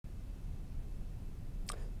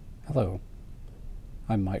Hello,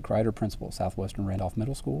 I'm Mike Crider, principal at Southwestern Randolph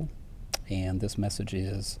Middle School, and this message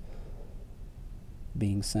is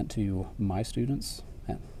being sent to my students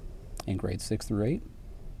in grades 6 through 8.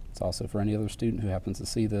 It's also for any other student who happens to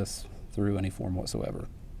see this through any form whatsoever.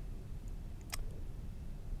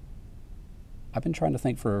 I've been trying to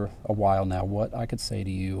think for a while now what I could say to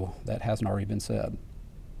you that hasn't already been said.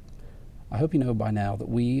 I hope you know by now that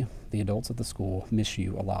we, the adults at the school, miss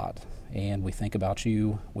you a lot, and we think about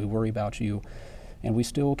you, we worry about you, and we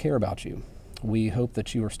still care about you. We hope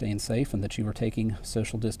that you are staying safe and that you are taking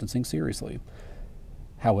social distancing seriously.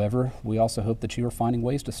 However, we also hope that you are finding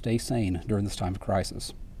ways to stay sane during this time of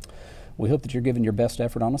crisis. We hope that you're giving your best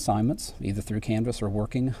effort on assignments, either through Canvas or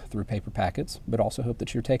working through paper packets, but also hope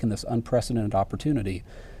that you're taking this unprecedented opportunity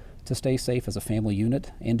to stay safe as a family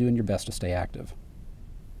unit and doing your best to stay active.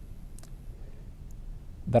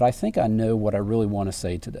 But I think I know what I really want to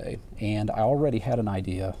say today, and I already had an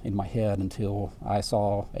idea in my head until I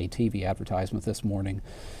saw a TV advertisement this morning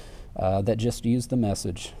that just used the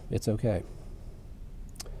message, "It's okay."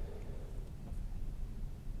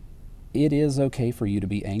 It is okay for you to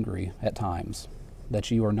be angry at times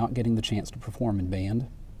that you are not getting the chance to perform in band,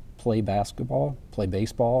 play basketball, play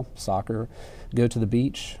baseball, soccer, go to the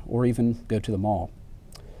beach, or even go to the mall.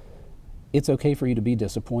 It's okay for you to be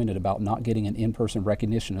disappointed about not getting an in-person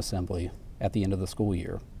recognition assembly at the end of the school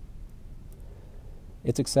year.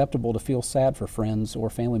 It's acceptable to feel sad for friends or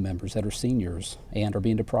family members that are seniors and are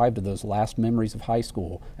being deprived of those last memories of high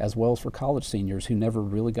school, as well as for college seniors who never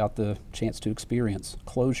really got the chance to experience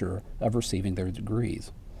closure of receiving their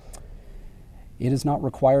degrees. It is not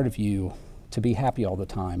required of you to be happy all the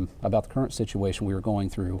time about the current situation we are going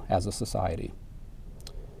through as a society.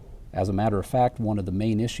 As a matter of fact, one of the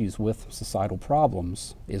main issues with societal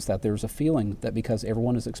problems is that there's a feeling that because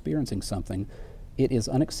everyone is experiencing something, it is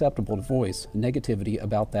unacceptable to voice negativity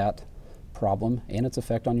about that problem and its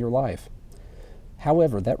effect on your life.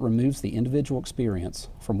 However, that removes the individual experience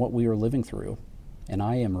from what we are living through, and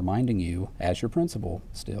I am reminding you, as your principal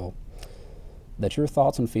still, that your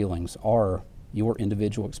thoughts and feelings are your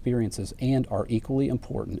individual experiences and are equally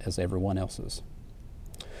important as everyone else's.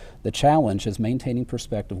 The challenge is maintaining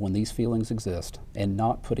perspective when these feelings exist and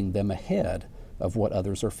not putting them ahead of what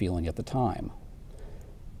others are feeling at the time.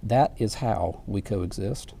 That is how we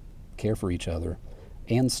coexist, care for each other,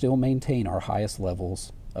 and still maintain our highest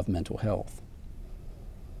levels of mental health.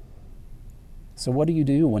 So what do you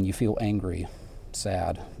do when you feel angry,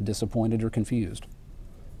 sad, disappointed, or confused?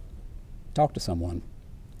 Talk to someone.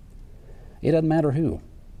 It doesn't matter who,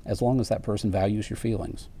 as long as that person values your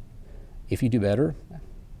feelings. If you do better,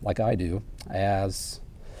 like I do, as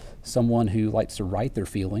someone who likes to write their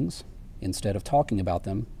feelings instead of talking about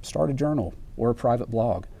them, start a journal or a private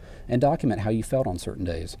blog and document how you felt on certain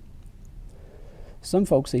days. Some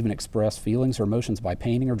folks even express feelings or emotions by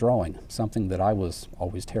painting or drawing, something that I was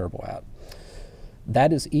always terrible at.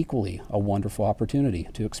 That is equally a wonderful opportunity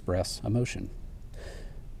to express emotion.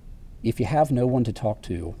 If you have no one to talk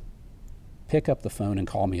to, pick up the phone and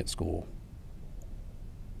call me at school.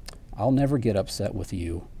 I'll never get upset with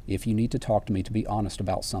you if you need to talk to me to be honest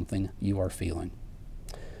about something you are feeling.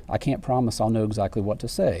 I can't promise I'll know exactly what to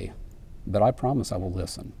say, but I promise I will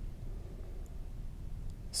listen.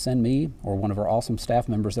 Send me or one of our awesome staff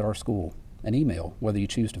members at our school an email, whether you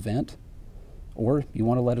choose to vent or you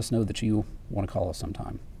want to let us know that you want to call us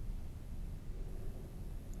sometime.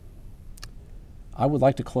 I would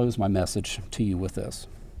like to close my message to you with this.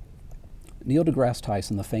 Neil deGrasse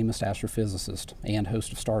Tyson, the famous astrophysicist and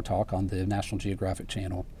host of Star Talk on the National Geographic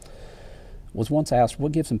Channel, was once asked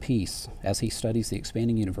what gives him peace as he studies the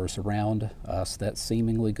expanding universe around us that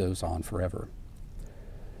seemingly goes on forever.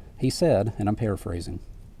 He said, and I'm paraphrasing,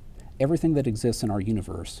 "Everything that exists in our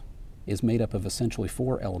universe is made up of essentially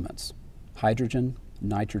 4 elements: hydrogen,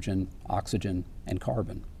 nitrogen, oxygen, and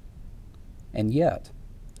carbon. And yet,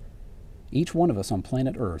 each one of us on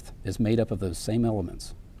planet Earth is made up of those same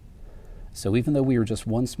elements. So even though we are just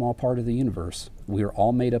one small part of the universe, we are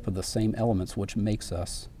all made up of the same elements, which makes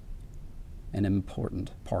us an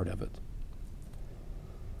important part of it."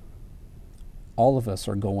 All of us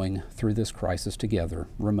are going through this crisis together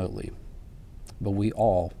remotely, but we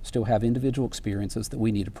all still have individual experiences that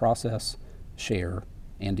we need to process, share,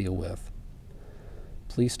 and deal with.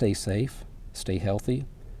 Please stay safe, stay healthy,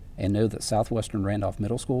 and know that Southwestern Randolph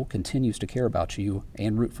Middle School continues to care about you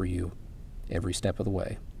and root for you every step of the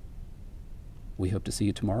way. We hope to see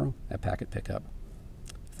you tomorrow at Packet Pickup.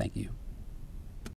 Thank you.